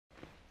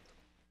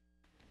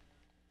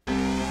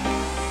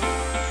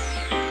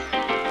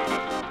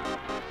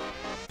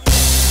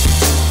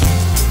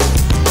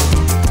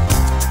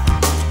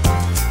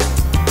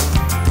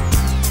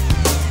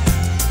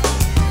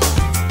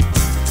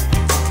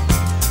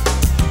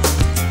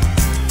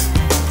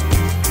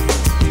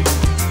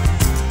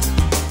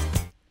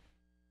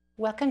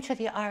Welcome to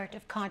the Art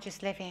of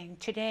Conscious Living.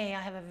 Today I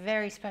have a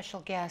very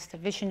special guest, a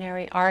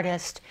visionary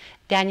artist,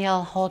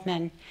 Daniel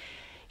Holeman.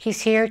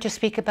 He's here to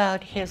speak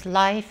about his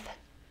life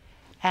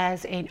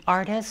as an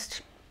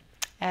artist,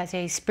 as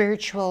a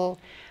spiritual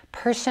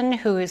person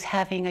who is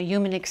having a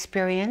human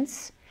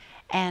experience,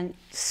 and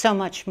so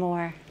much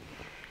more.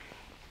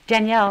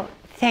 Daniel,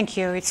 thank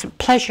you. It's a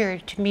pleasure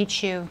to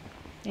meet you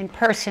in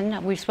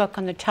person. We've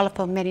spoken on the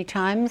telephone many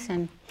times,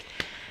 and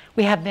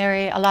we have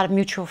a lot of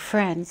mutual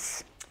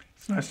friends.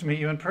 It's nice to meet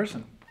you in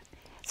person.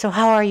 So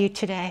how are you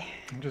today?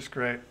 I'm just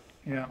great.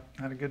 Yeah,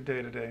 had a good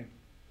day today.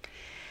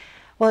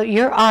 Well,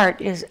 your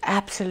art is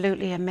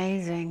absolutely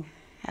amazing.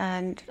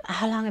 And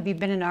how long have you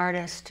been an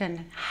artist,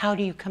 and how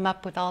do you come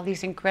up with all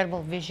these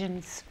incredible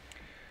visions?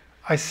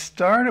 I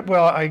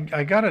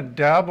got a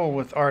dabble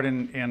with art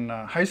in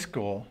high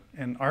school,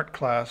 in art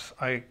class.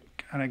 I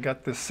kind of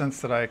got this sense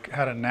that I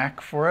had a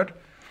knack for it,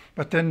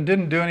 but then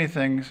didn't do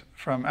anything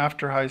from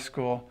after high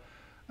school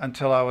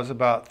until I was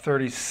about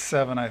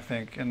 37, I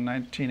think, in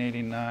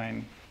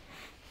 1989.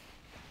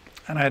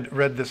 And I had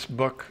read this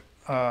book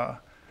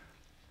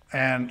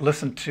and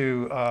listened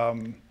to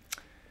I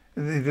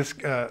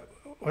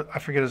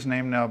forget his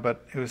name now,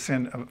 but it was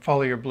in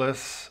Follow Your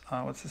Bliss.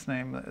 What's his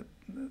name? That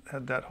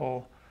had that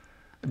whole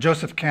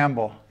Joseph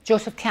Campbell.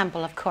 Joseph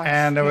Campbell, of course.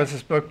 And there was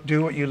this book,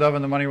 Do What You Love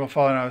and the Money Will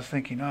Follow. And I was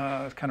thinking,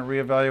 I was kind of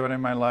reevaluating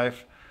my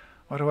life.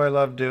 What do I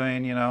love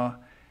doing, you know?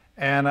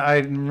 And I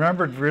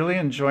remembered really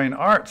enjoying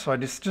art, so I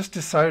just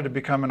decided to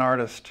become an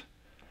artist.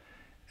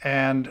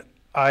 And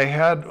I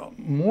had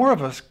more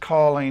of a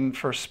calling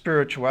for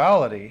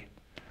spirituality,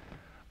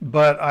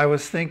 but I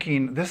was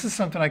thinking, this is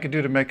something I could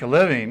do to make a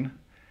living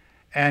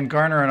and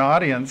garner an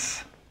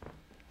audience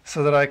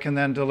so that I can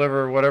then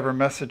deliver whatever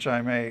message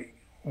I may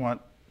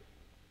want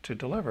to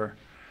deliver.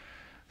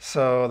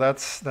 So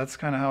that's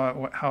kind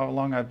of how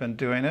long I've been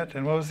doing it.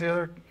 And what was the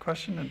other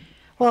question?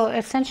 Well,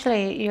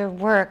 essentially, your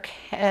work,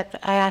 I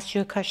asked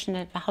you a question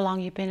of how long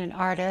you've been an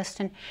artist,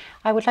 and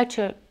I would like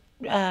to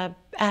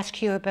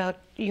ask you about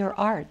your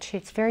art.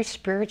 It's very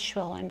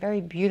spiritual and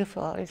very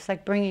beautiful. It's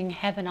like bringing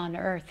heaven on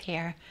earth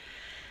here.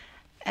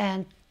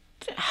 And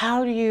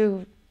how do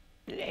you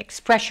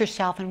express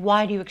yourself, and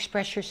why do you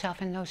express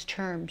yourself in those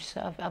terms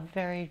of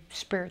very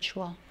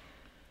spiritual?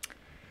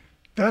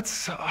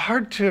 That's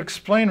hard to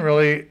explain,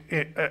 really,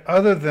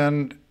 other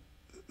than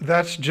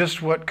that's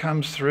just what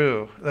comes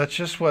through. That's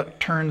just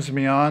what turns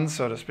me on,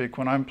 so to speak,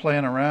 when I'm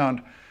playing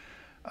around,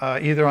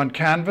 either on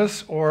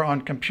canvas or on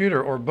computer,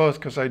 or both,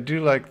 because I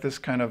do like this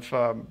kind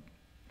of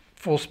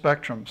full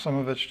spectrum. Some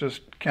of it's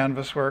just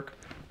canvas work,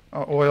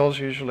 oils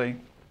usually,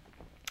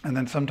 and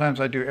then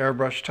sometimes I do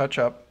airbrush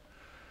touch-up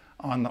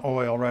on the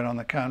oil right on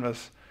the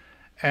canvas.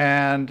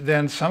 And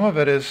then some of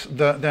it is,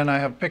 then I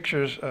have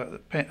pictures,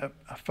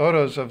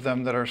 photos of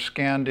them that are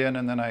scanned in,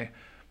 and then I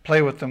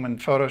play with them in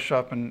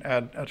Photoshop and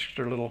add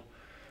extra little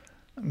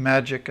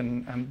magic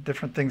and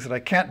different things that I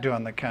can't do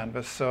on the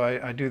canvas. So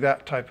I do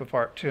that type of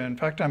art too. In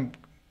fact, I'm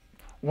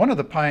one of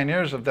the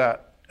pioneers of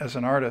that as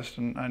an artist,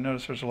 and I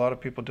notice there's a lot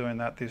of people doing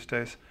that these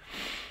days.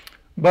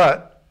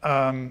 But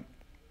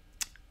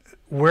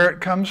where it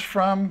comes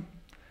from,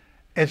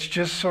 it's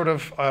just sort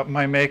of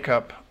my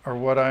makeup, or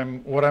what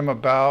I'm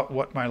about,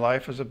 what my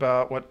life is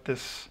about, what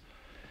this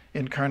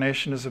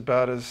incarnation is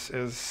about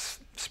is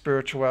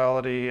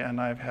spirituality, and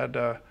I've had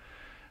a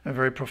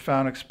very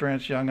profound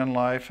experience young in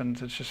life,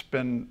 and it's just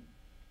been,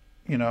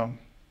 you know,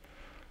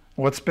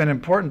 what's been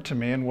important to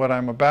me and what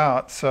I'm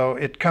about. So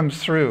it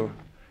comes through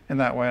in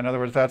that way. In other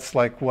words, that's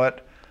like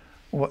what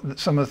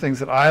some of the things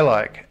that I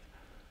like.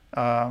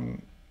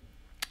 And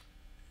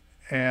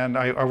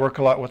I work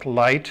a lot with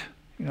light,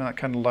 you know, that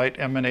kind of light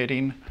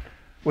emanating,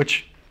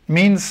 which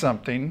means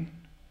something,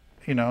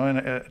 you know,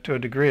 and to a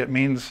degree it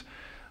means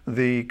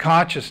the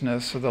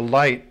consciousness, or the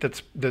light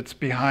that's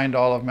behind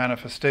all of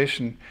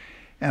manifestation.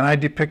 And I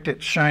depict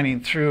it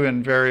shining through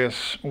in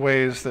various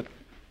ways that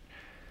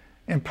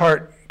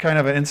impart kind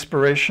of an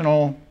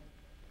inspirational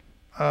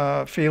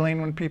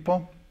feeling when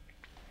people.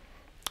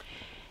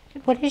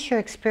 What is your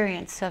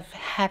experience of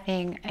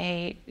having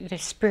the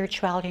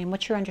spirituality, and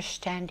what's your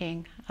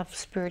understanding of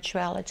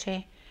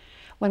spirituality?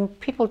 When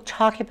people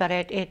talk about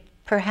it, it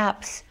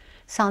perhaps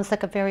sounds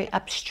like a very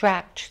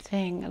abstract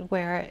thing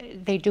where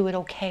they do it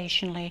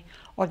occasionally,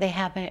 or they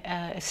have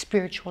a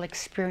spiritual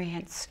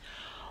experience,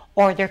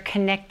 or they're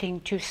connecting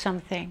to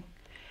something.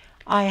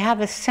 I have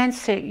a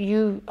sense that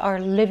you are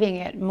living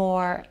it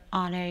more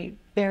on a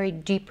very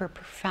deeper,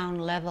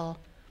 profound level.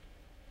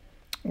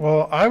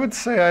 Well, I would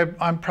say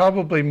I'm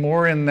probably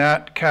more in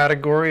that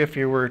category, if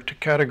you were to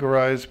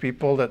categorize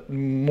people, that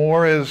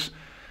more is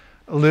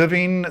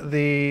living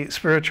the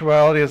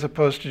spirituality as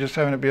opposed to just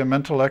having it be a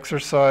mental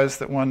exercise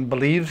that one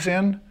believes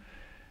in.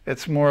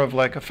 It's more of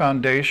like a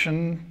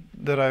foundation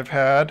that I've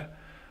had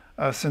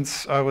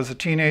since I was a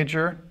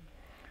teenager,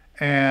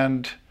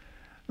 and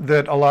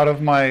that a lot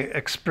of my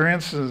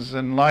experiences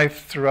in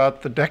life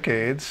throughout the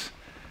decades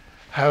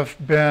have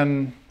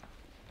been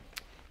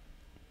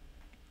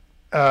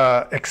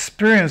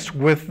experienced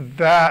with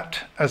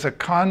that as a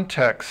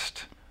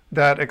context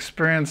that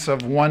experience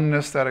of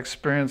oneness, that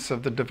experience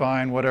of the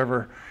divine,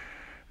 whatever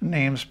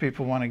names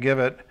people want to give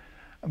it,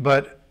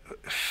 but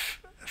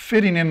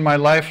fitting in my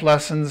life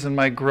lessons and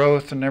my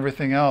growth and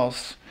everything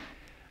else,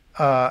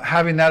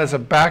 having that as a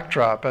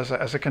backdrop, as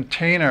a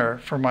container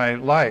for my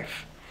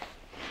life,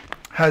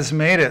 has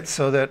made it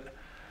so that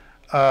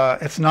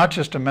it's not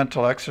just a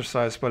mental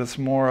exercise, but it's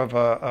more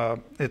of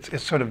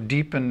it's sort of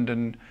deepened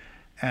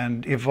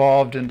and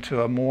evolved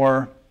into a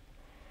more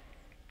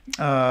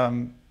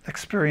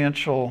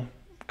experiential,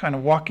 kind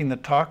of walking the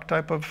talk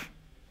type of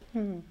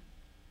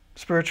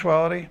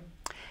spirituality.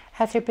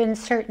 Has there been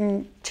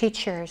certain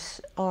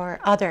teachers or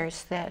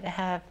others that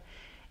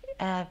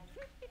have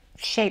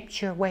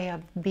shaped your way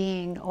of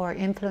being or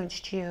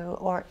influenced you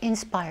or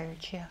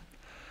inspired you?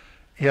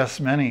 Yes,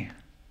 many.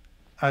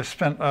 I've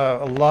spent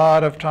a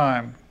lot of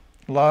time,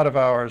 a lot of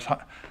hours,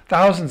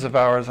 thousands of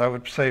hours, I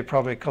would say,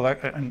 probably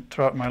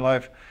throughout my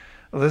life,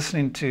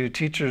 listening to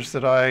teachers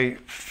that I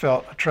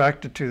felt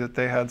attracted to, that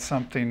they had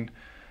something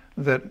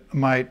that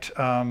might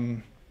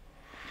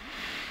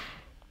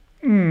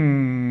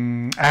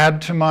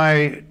add to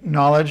my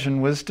knowledge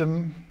and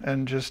wisdom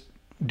and just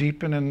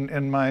deepen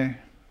in my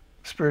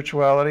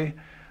spirituality.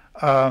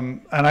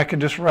 And I could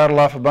just rattle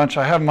off a bunch.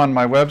 I have them on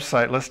my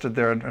website listed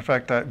there, in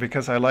fact,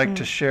 because I like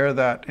to share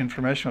that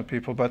information with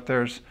people. But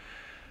there's,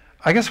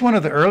 I guess one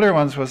of the earlier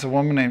ones was a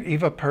woman named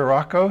Eva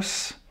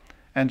Perakos,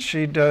 and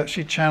she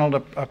channeled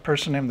a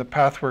person named the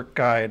Pathwork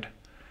Guide.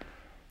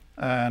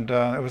 And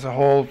it was a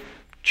whole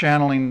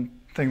channeling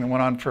thing that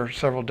went on for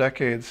several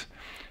decades.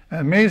 An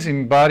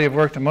amazing body of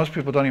work that most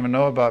people don't even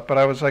know about, but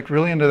I was like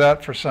really into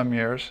that for some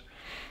years.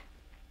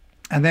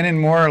 And then in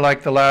more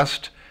like the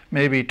last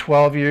maybe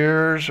 12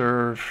 years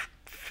or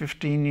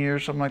 15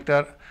 years, something like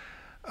that,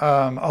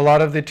 a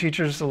lot of the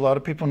teachers, a lot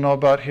of people know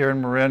about here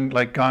in Marin,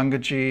 like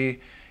Gangaji,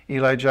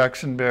 Eli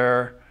Jackson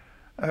Bear,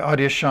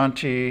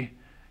 Adyashanti,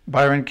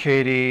 Byron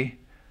Katie.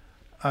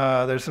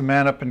 There's a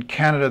man up in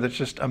Canada that's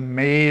just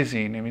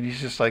amazing. I mean,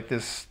 he's just like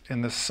this,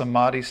 in this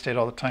samadhi state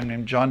all the time,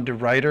 named John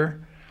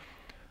DeRuyter.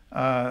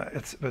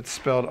 It's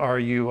spelled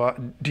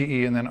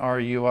R-U-D-E and then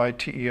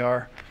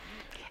R-U-I-T-E-R.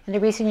 And the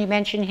reason you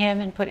mention him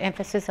and put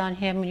emphasis on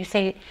him, when you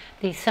say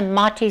the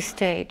samadhi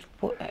state,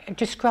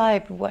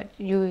 describe what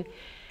you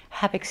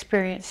have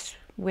experienced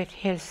with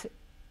his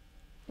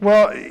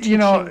Well, you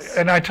know, teachings.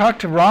 and I talked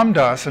to Ram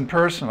Dass in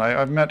person.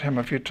 I've met him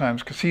a few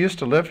times because he used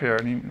to live here,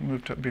 and he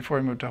moved before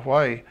he moved to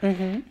Hawaii.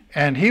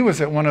 And he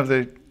was at one of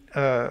the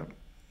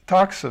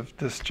talks of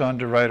this John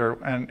DeRuyter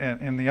and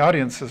in the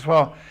audience as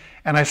well.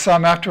 And I saw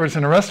him afterwards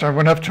in a restaurant. I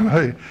went up to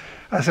him.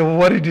 I said, "Well,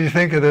 what did you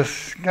think of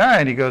this guy?"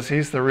 And he goes,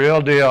 "He's the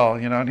real deal,"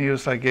 you know. And he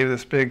was like, gave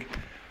this big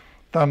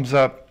thumbs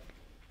up.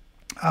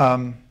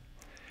 I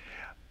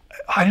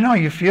don't know.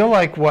 You feel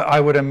like what I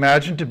would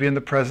imagine to be in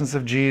the presence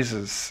of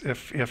Jesus,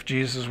 if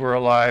Jesus were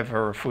alive,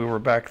 or if we were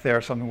back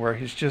there, something where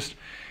he's just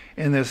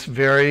in this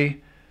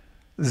very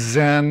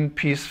Zen,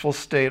 peaceful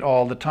state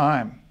all the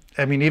time.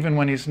 I mean, even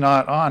when he's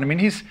not on. I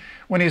mean,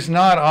 when he's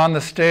not on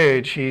the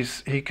stage, he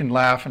can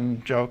laugh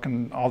and joke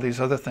and all these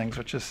other things,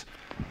 which is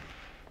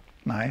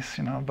nice,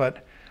 you know.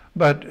 But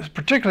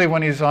particularly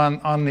when he's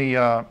on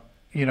the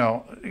you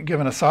know,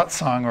 giving a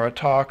satsang or a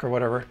talk or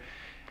whatever,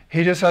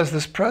 he just has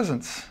this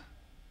presence.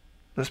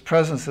 This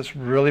presence that's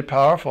really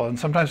powerful, and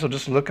sometimes he'll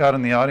just look out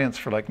in the audience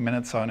for like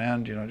minutes on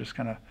end, you know, just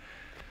kind of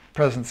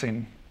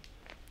presencing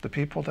the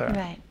people there.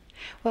 Right.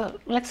 Well,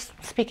 let's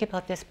speak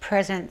about this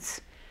presence.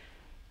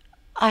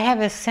 I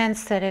have a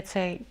sense that it's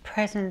a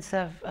presence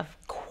of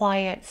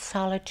quiet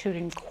solitude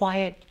and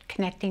quiet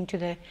connecting to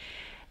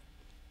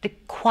the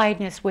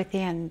quietness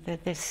within,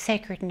 the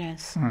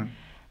sacredness.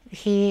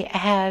 He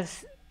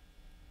has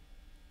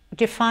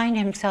defined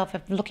himself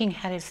of looking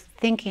at his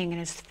thinking and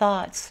his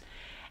thoughts,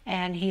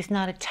 and he's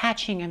not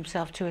attaching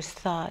himself to his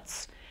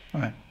thoughts.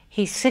 Right.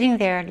 He's sitting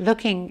there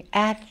looking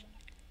at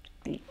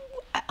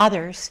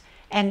others,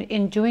 and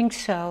in doing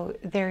so,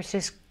 there's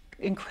this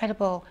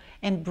incredible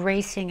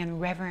embracing and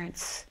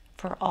reverence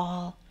for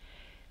all.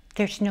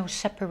 There's no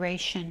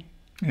separation.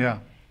 Yeah.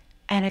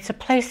 And it's a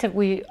place that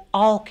we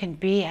all can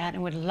be at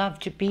and would love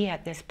to be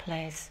at, this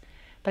place.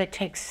 But it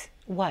takes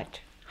what?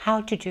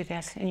 How to do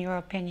this, in your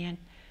opinion?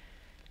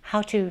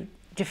 How to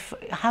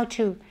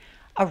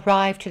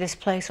arrive to this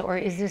place, or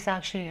is this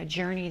actually a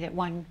journey that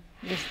one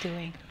is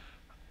doing?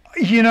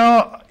 You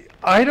know,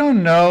 I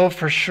don't know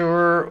for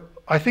sure.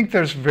 I think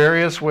there's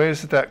various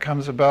ways that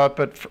comes about,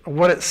 but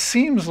what it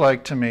seems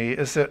like to me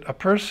is that a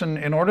person,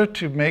 in order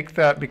to make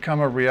that become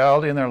a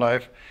reality in their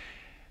life,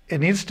 it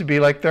needs to be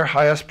like their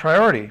highest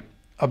priority,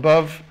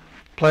 above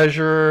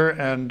pleasure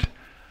and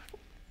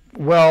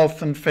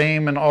wealth and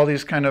fame and all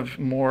these kind of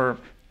more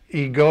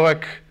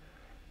egoic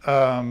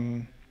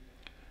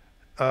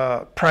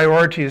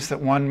priorities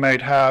that one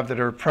might have that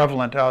are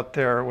prevalent out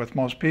there with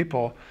most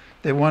people,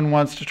 that one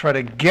wants to try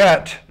to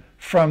get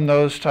from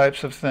those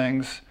types of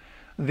things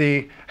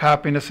the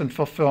happiness and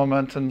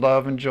fulfillment and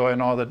love and joy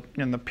and all the,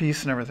 and the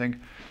peace and everything,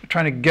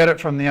 trying to get it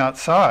from the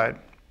outside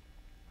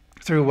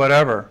through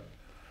whatever.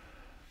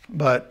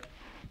 But,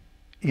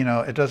 you know,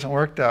 it doesn't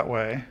work that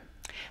way.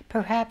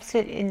 Perhaps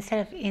it,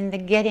 instead of in the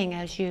getting,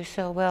 as you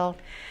so well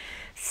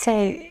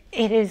say,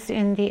 it is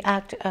in the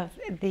act of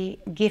the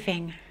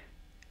giving.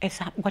 It's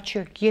what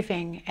you're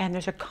giving, and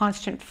there's a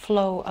constant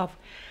flow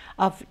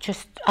of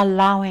just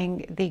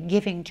allowing the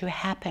giving to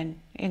happen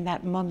in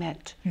that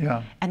moment.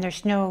 Yeah. And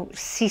there's no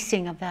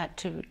ceasing of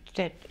that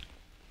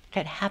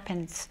that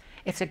happens.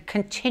 It's a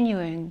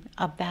continuing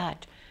of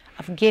that,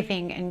 of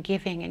giving and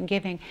giving and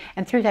giving.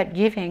 And through that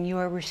giving, you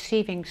are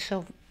receiving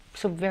so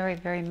very,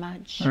 very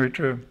much. Very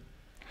true.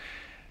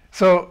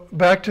 So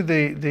back to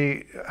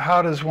the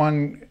how does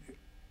one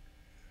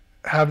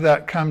have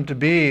that come to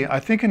be? I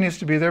think it needs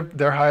to be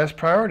their highest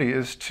priority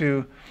is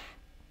to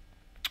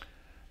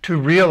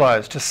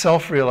realize, to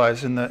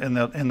self-realize in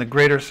the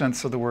greater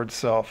sense of the word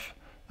self,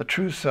 the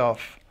true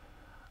self,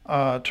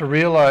 to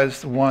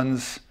realize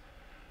one's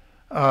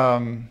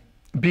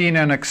being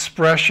an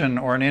expression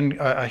or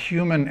a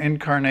human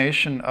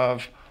incarnation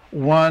of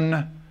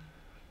one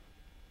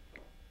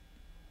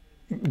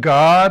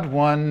God,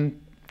 one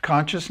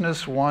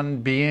consciousness, one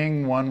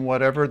being, one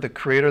whatever, the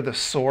creator, the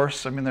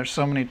source. I mean, there's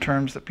so many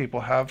terms that people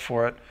have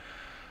for it,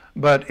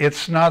 but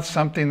it's not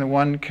something that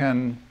one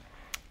can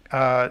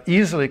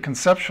easily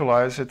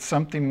conceptualize. It's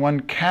something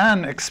one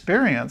can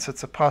experience.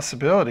 It's a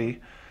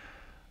possibility,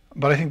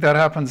 but I think that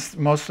happens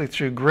mostly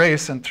through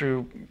grace and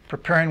through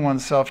preparing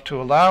oneself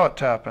to allow it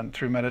to happen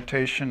through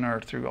meditation or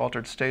through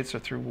altered states or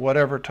through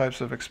whatever types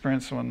of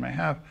experience one may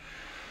have.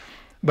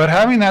 But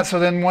having that, so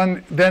then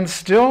one then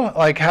still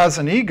like has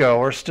an ego,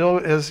 or still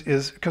is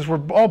because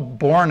we're all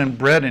born and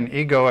bred in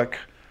egoic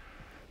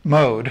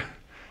mode.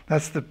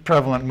 That's the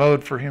prevalent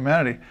mode for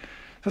humanity.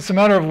 So it's a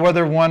matter of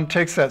whether one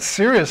takes that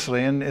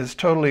seriously and is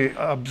totally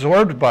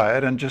absorbed by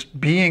it and just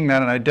being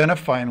that and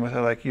identifying with it,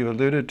 like you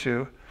alluded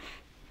to,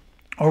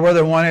 or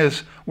whether one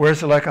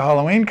wears it like a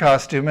Halloween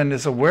costume and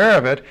is aware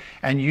of it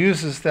and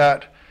uses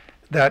that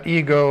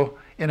ego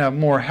in a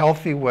more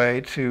healthy way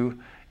to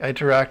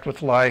interact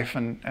with life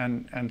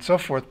and so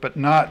forth, but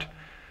not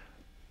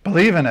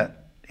believe in it,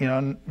 you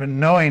know,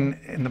 knowing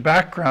in the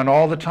background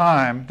all the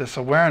time this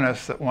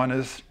awareness that one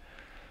is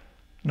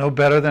no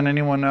better than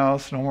anyone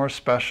else, no more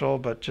special,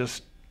 but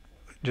just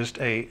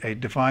a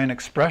divine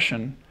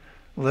expression,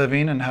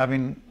 living and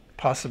having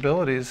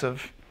possibilities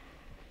of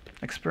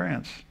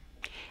experience.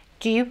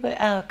 Do you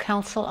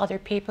counsel other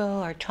people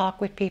or talk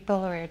with people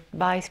or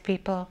advise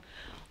people?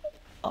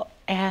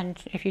 And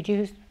if you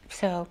do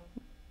so,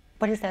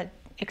 what is that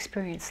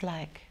experience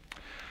like?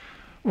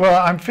 Well,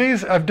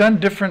 I've done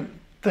different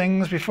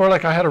things before.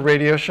 Like I had a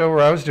radio show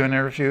where I was doing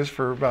interviews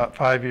for about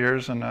 5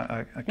 years, and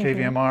a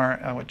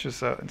KVMR, which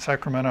is in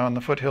Sacramento in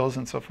the foothills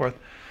and so forth.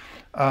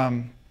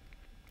 So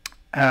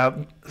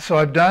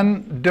I've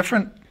done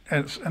different,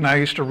 and I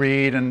used to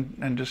read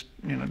and just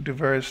do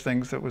various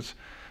things. That was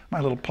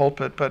my little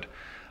pulpit. But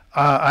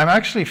I'm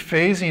actually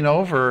phasing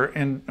over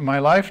in my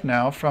life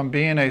now from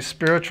being a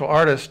spiritual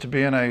artist to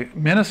being a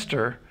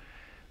minister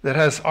that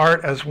has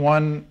art as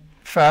one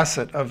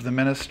facet of the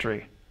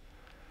ministry.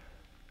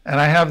 And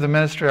I have the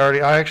ministry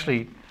already. I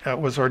actually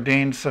was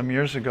ordained some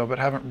years ago, but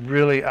haven't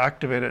really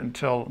activated it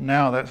until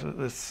now.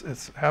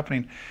 It's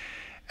happening.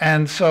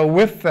 And so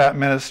with that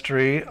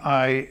ministry,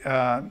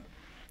 I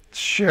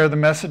share the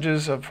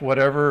messages of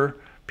whatever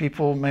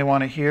people may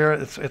want to hear.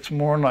 It's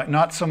more like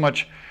not so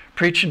much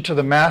preaching to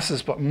the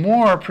masses, but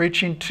more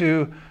preaching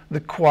to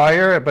the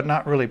choir, but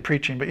not really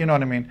preaching, but you know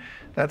what I mean.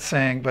 That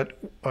saying, but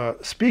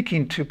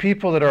speaking to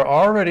people that are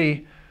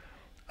already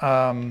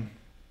on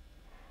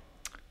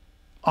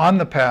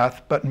the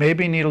path, but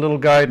maybe need a little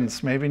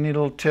guidance, maybe need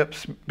little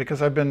tips, because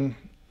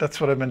that's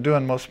what I've been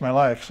doing most of my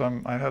life.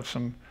 So I have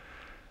some,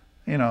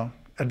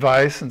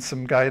 advice and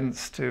some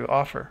guidance to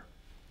offer.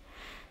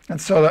 And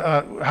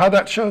so how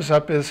that shows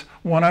up is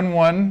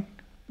one-on-one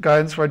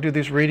guidance, where I do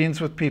these readings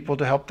with people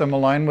to help them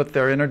align with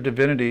their inner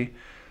divinity,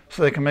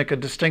 so they can make a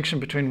distinction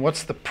between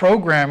what's the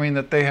programming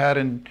that they had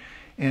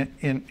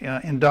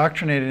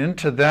indoctrinated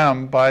into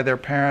them by their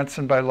parents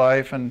and by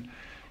life and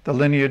the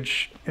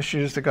lineage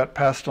issues that got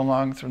passed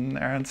along from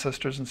their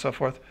ancestors and so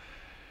forth,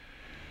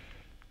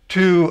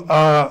 to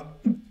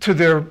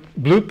their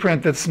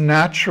blueprint that's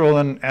natural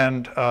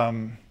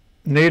and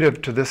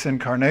native to this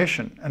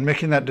incarnation. And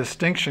making that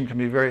distinction can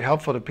be very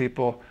helpful to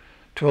people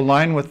to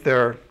align with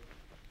their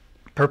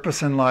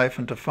purpose in life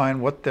and to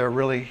find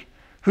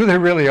who they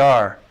really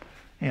are,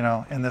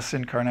 in this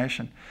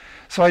incarnation.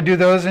 So I do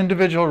those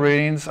individual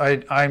readings.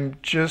 I've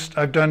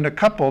done a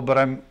couple, but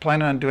I'm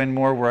planning on doing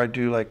more where I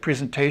do like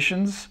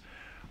presentations,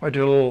 or I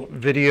do a little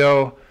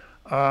video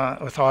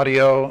with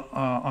audio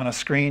on a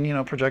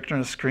screen, projector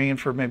on a screen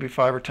for maybe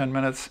 5 or 10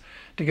 minutes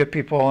to get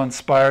people all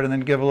inspired, and then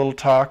give a little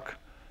talk,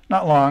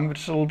 not long, but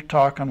just a little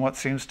talk on what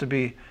seems to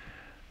be,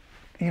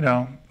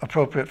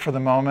 appropriate for the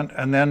moment,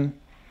 and then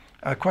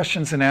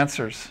questions and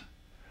answers.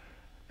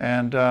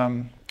 And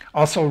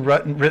also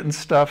written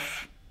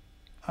stuff.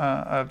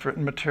 I've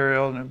written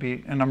material,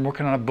 and I'm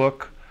working on a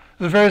book.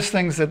 There's various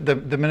things that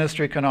the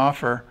ministry can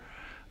offer.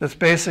 That's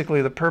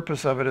basically the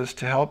purpose of it, is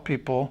to help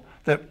people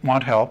that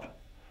want help,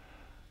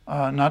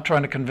 not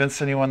trying to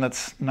convince anyone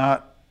that's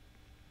not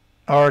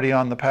already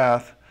on the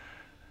path,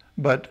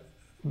 but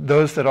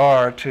those that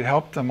are, to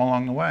help them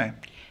along the way.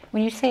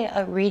 When you say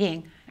a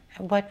reading,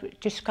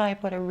 describe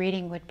what a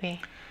reading would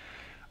be?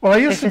 Well, I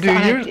used to do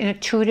on an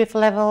intuitive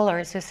level, or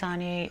is this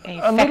on a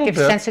effective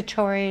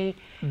sensatory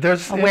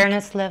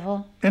awareness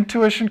level?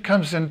 Intuition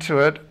comes into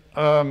it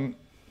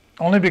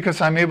only because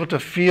I'm able to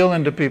feel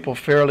into people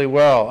fairly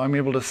well. I'm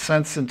able to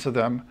sense into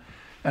them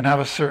and have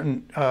a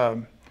certain,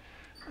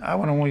 I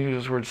want to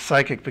use the word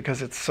psychic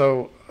because it's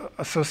so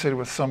associated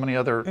with so many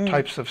other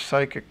types of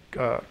psychic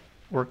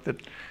work that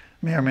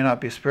may or may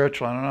not be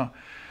spiritual, I don't know.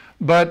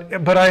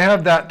 But I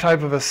have that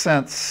type of a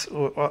sense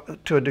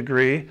to a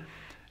degree.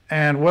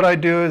 And what I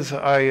do is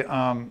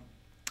I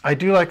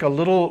do like a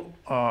little,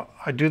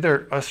 I do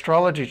their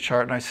astrology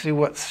chart and I see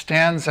what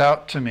stands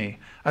out to me.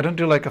 I don't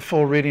do like a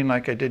full reading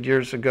like I did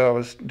years ago. I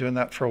was doing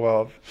that for a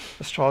while,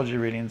 astrology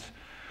readings.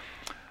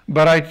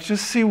 But I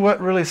just see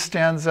what really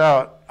stands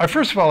out.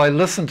 First of all, I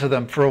listen to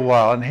them for a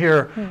while and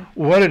hear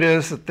what it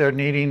is that they're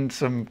needing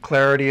some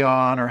clarity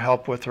on or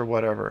help with or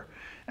whatever.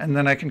 And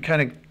then I can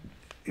kind of,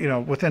 you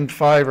know, within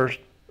 5 or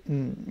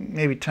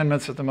maybe 10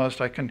 minutes at the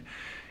most, I can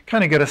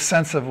kind of get a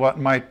sense of what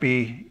might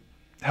be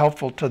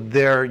helpful to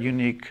their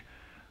unique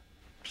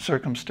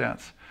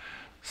circumstance.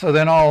 So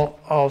then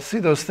I'll see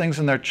those things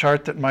in their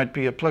chart that might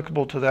be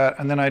applicable to that,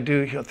 and then I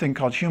do a thing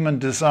called human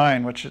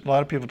design, which a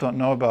lot of people don't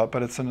know about,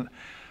 but it's a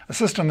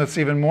system that's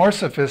even more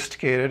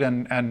sophisticated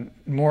and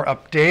more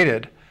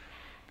updated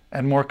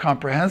and more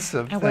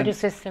comprehensive. And where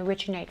does this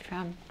originate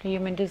from, the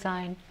human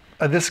design?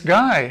 This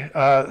guy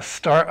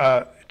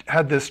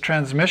had this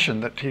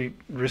transmission that he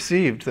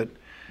received that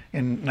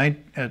I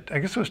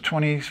guess it was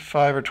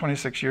 25 or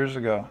 26 years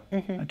ago,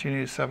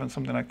 1987,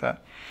 something like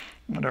that,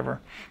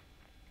 whatever.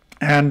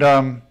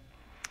 And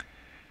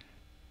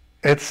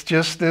it's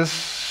just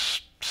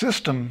this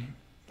system,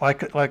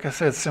 like I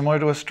said, similar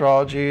to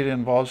astrology. It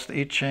involves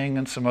the I Ching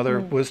and some other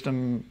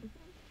wisdom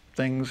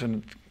things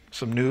and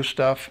some new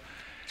stuff.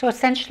 So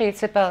essentially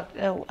it's about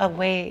a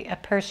way a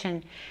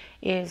person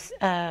is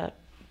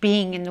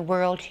being in the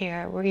world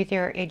here. We're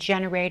either a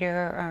generator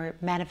or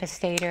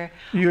manifestator,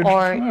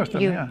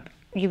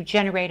 you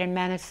generate a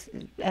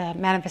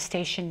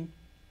manifestation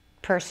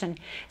person.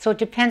 So it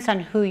depends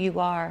on who you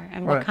are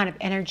and what kind of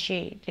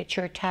energy that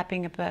you're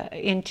tapping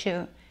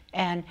into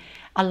and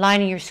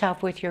aligning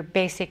yourself with your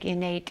basic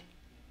innate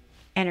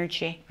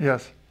energy.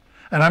 Yes.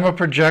 And I'm a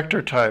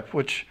projector type,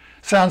 which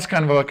sounds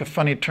kind of like a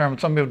funny term.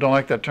 Some people don't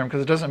like that term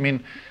because it doesn't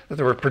mean that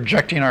we're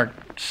projecting our,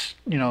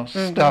 you know,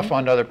 stuff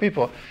onto other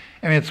people.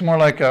 I mean, it's more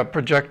like a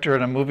projector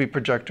and a movie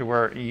projector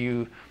where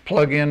you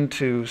plug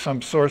into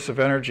some source of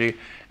energy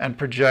and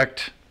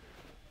project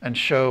and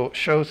show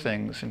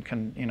things and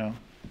can, you know,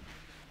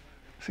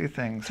 see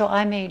things. So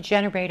I'm a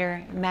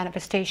generator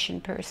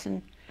manifestation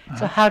person.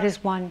 So how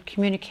does one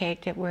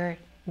communicate that we're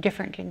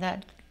different in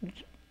that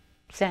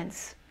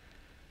sense?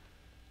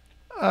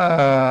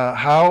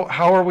 How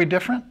are we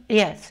different?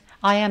 Yes.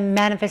 I am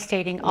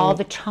manifesting all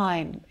the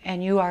time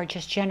and you are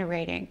just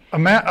generating.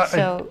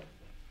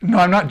 No,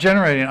 I'm not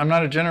generating. I'm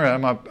not a generator.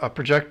 I'm a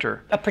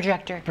projector. A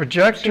projector.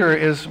 Projector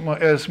is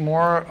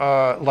more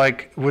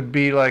would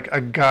be like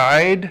a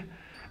guide,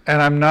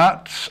 and I'm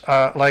not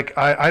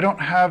I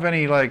don't have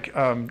any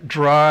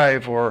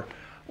drive or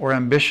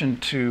ambition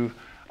to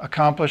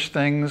accomplish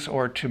things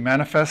or to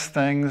manifest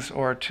things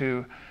or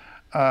to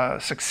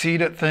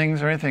succeed at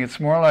things or anything.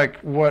 It's more like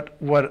what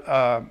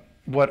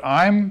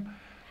I'm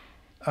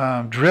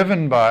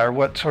driven by, or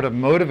what sort of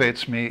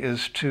motivates me,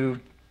 is to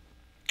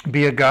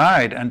be a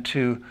guide and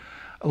to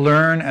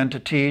learn and to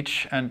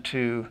teach and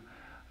to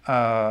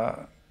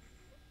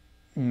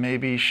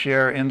maybe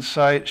share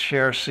insight,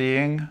 share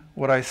seeing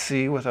what I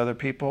see with other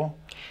people.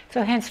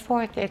 So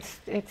henceforth, it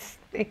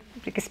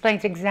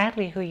explains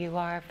exactly who you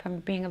are from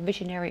being a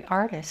visionary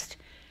artist.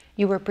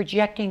 You were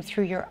projecting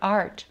through your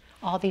art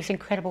all these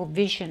incredible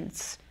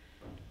visions,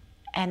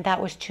 and that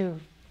was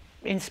to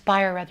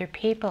inspire other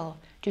people,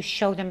 to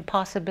show them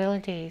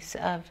possibilities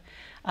of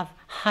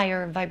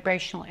higher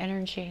vibrational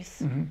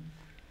energies.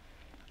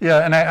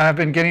 Yeah, and I've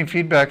been getting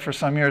feedback for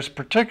some years,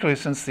 particularly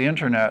since the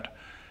internet,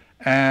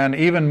 and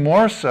even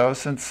more so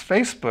since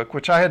Facebook,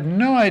 which I had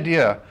no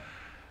idea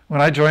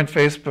when I joined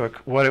Facebook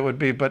what it would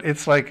be, but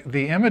it's like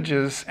the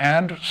images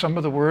and some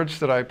of the words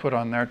that I put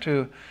on there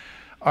too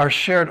are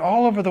shared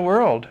all over the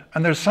world.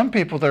 And there's some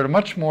people that are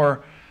much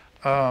more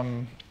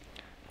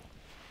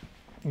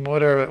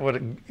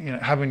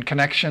having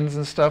connections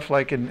and stuff.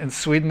 Like in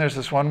Sweden, there's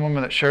this one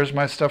woman that shares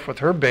my stuff with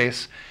her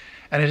base,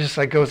 and it just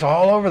like goes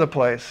all over the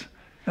place.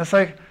 And it's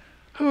like,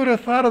 who would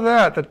have thought of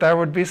that there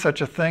would be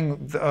such a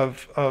thing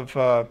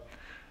of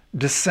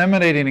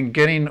disseminating and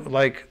getting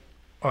like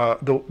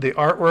the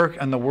artwork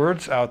and the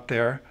words out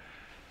there.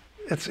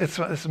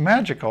 It's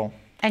magical.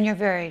 And you're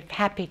very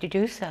happy to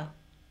do so.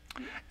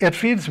 It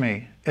feeds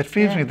me. It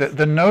feeds me.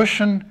 The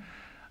notion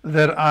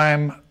that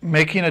I'm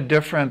making a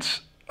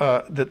difference,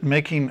 that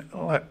making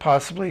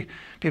possibly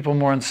people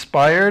more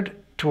inspired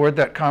toward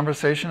that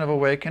conversation of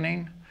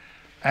awakening,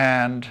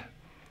 and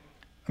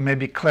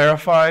maybe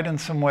clarified in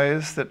some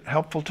ways that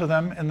helpful to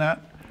them in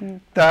that.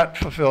 That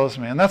fulfills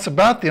me. And that's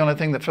about the only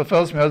thing that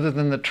fulfills me, other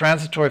than the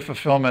transitory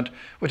fulfillment,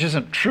 which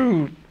isn't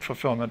true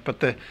fulfillment, but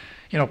the,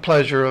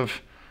 pleasure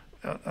of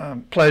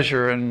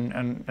pleasure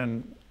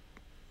and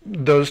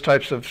those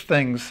types of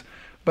things.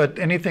 But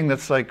anything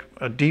that's like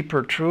a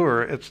deeper,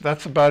 truer,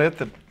 that's about it.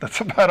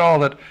 That's about all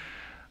that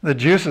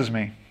juices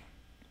me.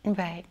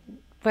 Right.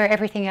 Where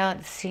everything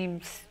else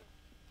seems,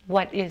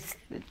 what is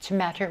to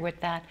matter with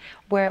that?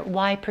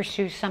 Why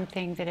pursue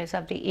something that is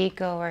of the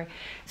ego, or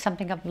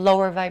something of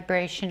lower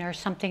vibration, or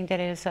something that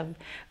is of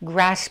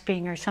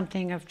grasping, or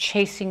something of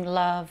chasing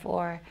love,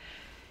 or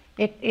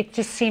it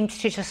just seems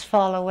to just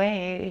fall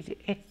away.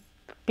 It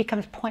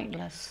becomes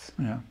pointless.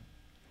 Yeah.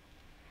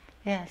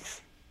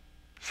 Yes.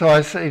 So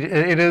I say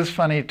it is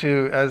funny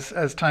too,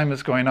 as time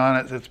is going on,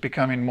 it's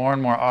becoming more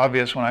and more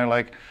obvious when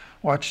I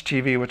watch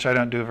TV, which I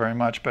don't do very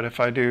much, but if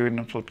I do,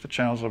 and flip the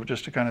channels over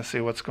just to kind of see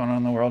what's going on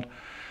in the world,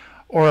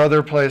 or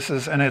other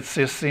places, and it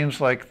just seems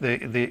like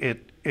I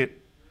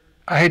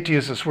hate to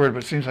use this word,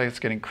 but it seems like it's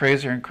getting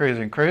crazier and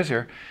crazier and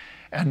crazier,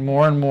 and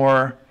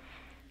more,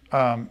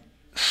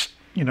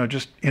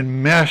 just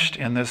enmeshed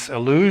in this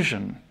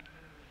illusion.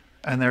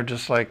 And they're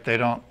just like,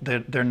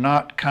 they're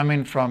not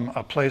coming from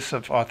a place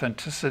of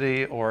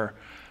authenticity or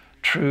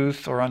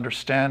truth or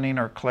understanding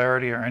or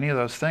clarity or any of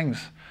those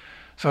things.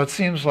 So it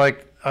seems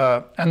like,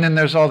 and then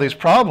there's all these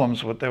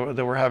problems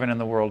that we're having in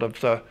the world,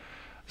 of the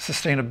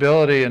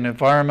sustainability and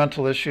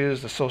environmental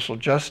issues, the social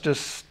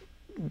justice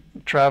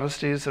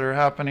travesties that are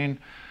happening,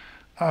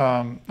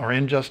 or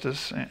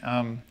injustice.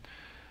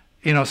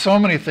 So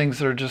many things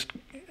that are just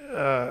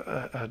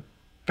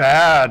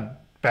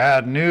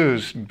bad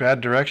news, bad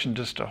direction,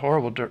 just a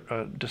horrible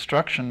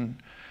destruction.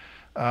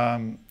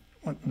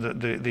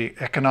 The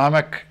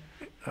economic,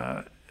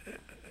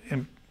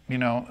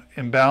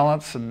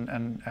 imbalance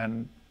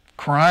and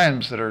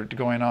crimes that are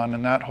going on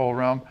in that whole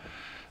realm.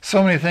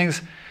 So many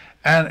things,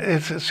 and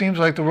it seems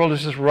like the world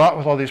is just wrought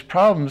with all these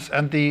problems.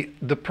 And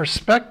the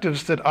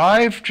perspectives that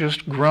I've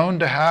just grown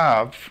to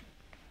have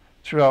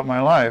throughout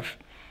my life,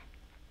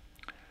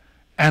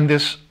 and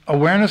this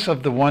awareness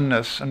of the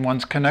oneness and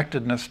one's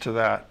connectedness to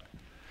that,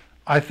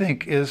 I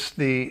think is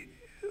the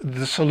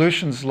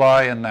solutions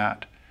lie in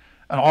that.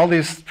 And all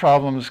these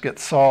problems get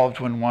solved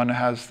when one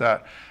has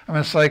that. I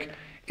mean, it's like,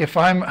 if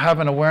I have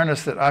an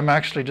awareness that I'm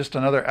actually just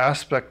another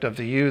aspect of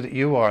the you that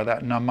you are,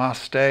 that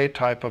namaste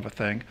type of a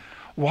thing,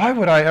 why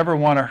would I ever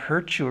want to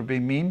hurt you or be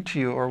mean to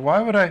you? Or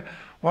why would I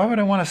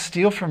want to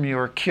steal from you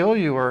or kill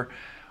you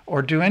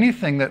or do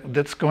anything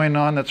that's going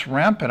on that's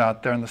rampant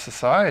out there in the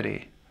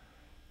society?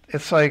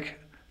 It's like,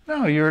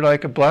 no, you're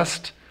like a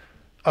blessed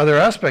other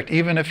aspect.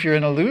 Even if you're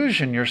an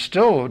illusion, you're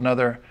still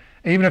another,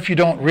 even if you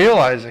don't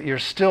realize it, you're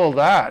still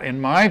that, in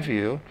my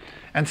view.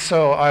 And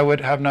so I would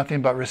have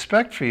nothing but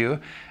respect for you.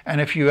 And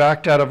if you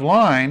act out of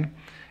line,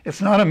 it's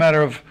not a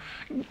matter of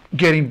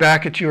getting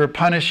back at you or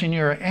punishing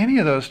you or any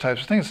of those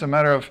types of things. It's a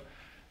matter of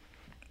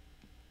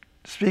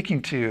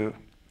speaking to you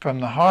from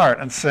the heart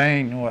and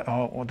saying,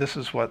 well, this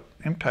is what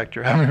impact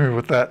you're having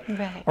with that,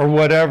 right, or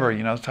whatever,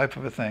 type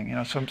of a thing.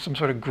 Some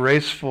sort of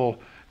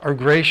graceful or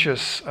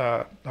gracious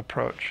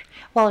approach.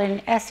 Well,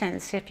 in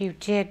essence, if you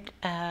did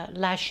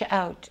lash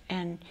out,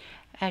 and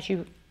as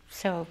you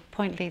so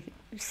pointedly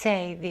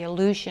say, the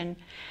illusion,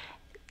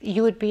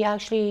 you would be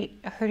actually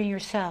hurting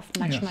yourself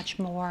much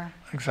more.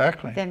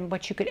 Exactly. Than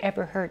what you could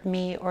ever hurt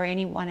me or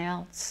anyone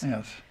else.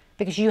 Yes.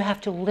 Because you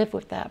have to live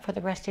with that for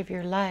the rest of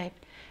your life.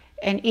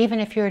 And even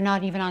if you're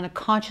not even on a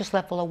conscious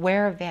level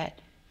aware of it,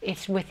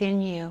 it's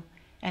within you,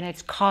 and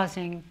it's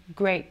causing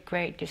great,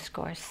 great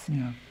discourse.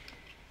 Yeah.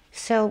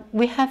 So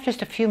we have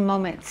just a few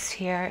moments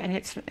here, and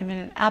it's been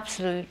an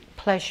absolute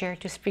pleasure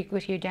to speak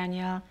with you,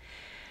 Danielle.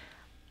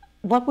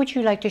 What would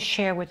you like to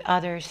share with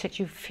others that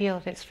you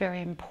feel that's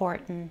very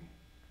important,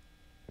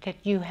 that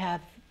you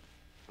have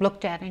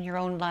looked at in your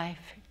own life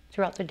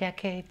throughout the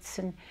decades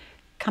and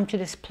come to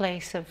this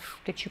place of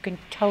that you can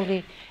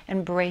totally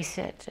embrace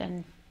it,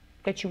 and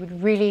that you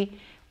would really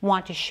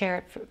want to share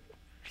it for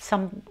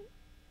something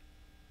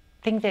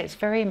that is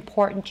very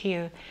important to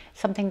you,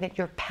 something that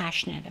you're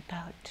passionate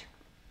about?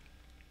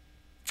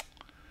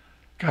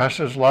 Gosh,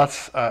 there's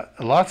lots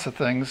of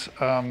things,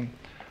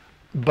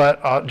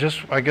 but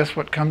I guess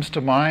what comes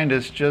to mind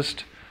is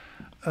just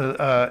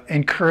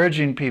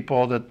encouraging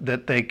people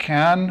that they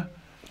can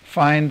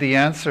find the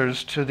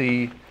answers to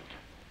the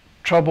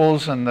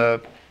troubles and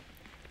the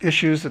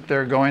issues that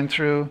they're going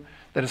through,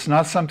 that it's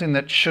not something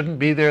that shouldn't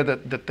be there,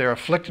 that they're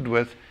afflicted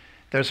with.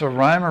 There's a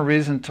rhyme or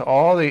reason to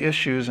all the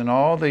issues and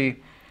all the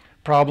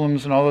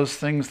problems and all those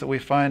things that we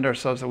find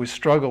ourselves, that we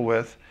struggle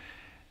with,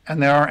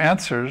 and there are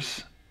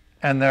answers.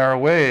 And there are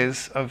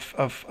ways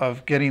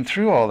of getting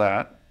through all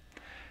that.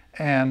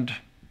 And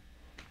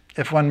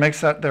if one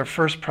makes that their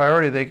first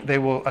priority, they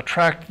will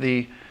attract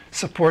the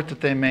support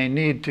that they may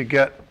need to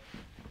get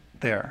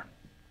there.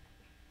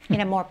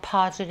 In a more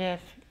positive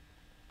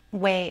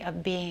way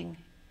of being.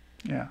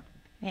 Yeah.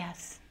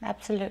 Yes,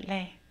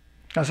 absolutely.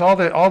 Because all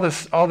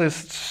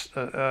this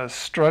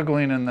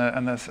struggling and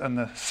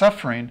the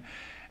suffering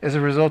is a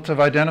result of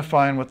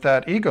identifying with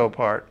that ego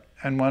part.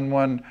 And when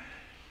one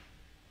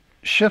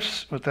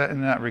shifts with that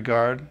in that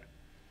regard,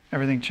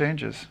 everything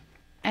changes.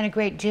 And a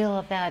great deal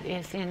of that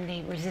is in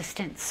the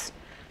resistance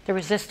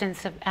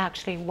of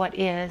actually what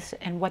is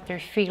and what they're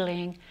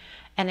feeling,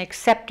 and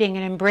accepting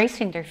and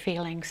embracing their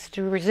feelings.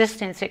 Through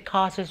resistance, it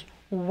causes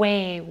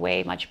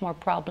way much more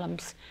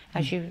problems,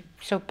 as you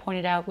so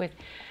pointed out with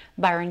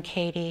Byron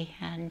Katie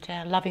and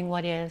Loving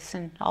What Is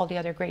and all the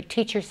other great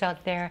teachers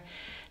out there,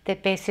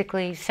 that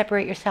basically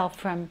separate yourself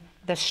from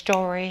the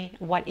story,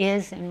 what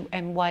is and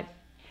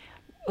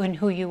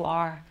who you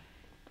are.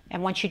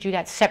 And once you do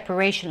that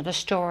separation of the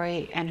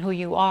story and who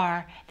you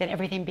are, then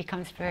everything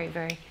becomes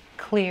very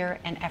clear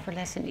and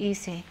effortless and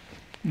easy.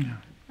 Yeah.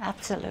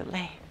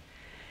 Absolutely.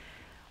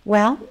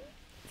 Well,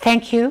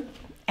 thank you.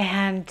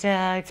 And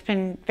it's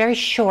been very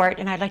short,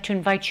 and I'd like to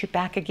invite you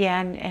back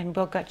again, and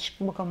we'll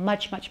go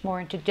much more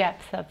into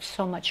depth of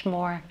so much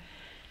more.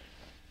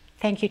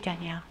 Thank you,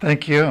 Danielle.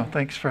 Thank you.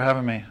 Thanks for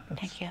having me.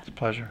 Thank you. It's a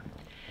pleasure.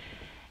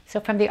 So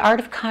from the Art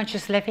of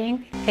Conscious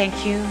Living,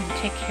 thank you, and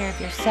take care of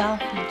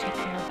yourself and take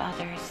care of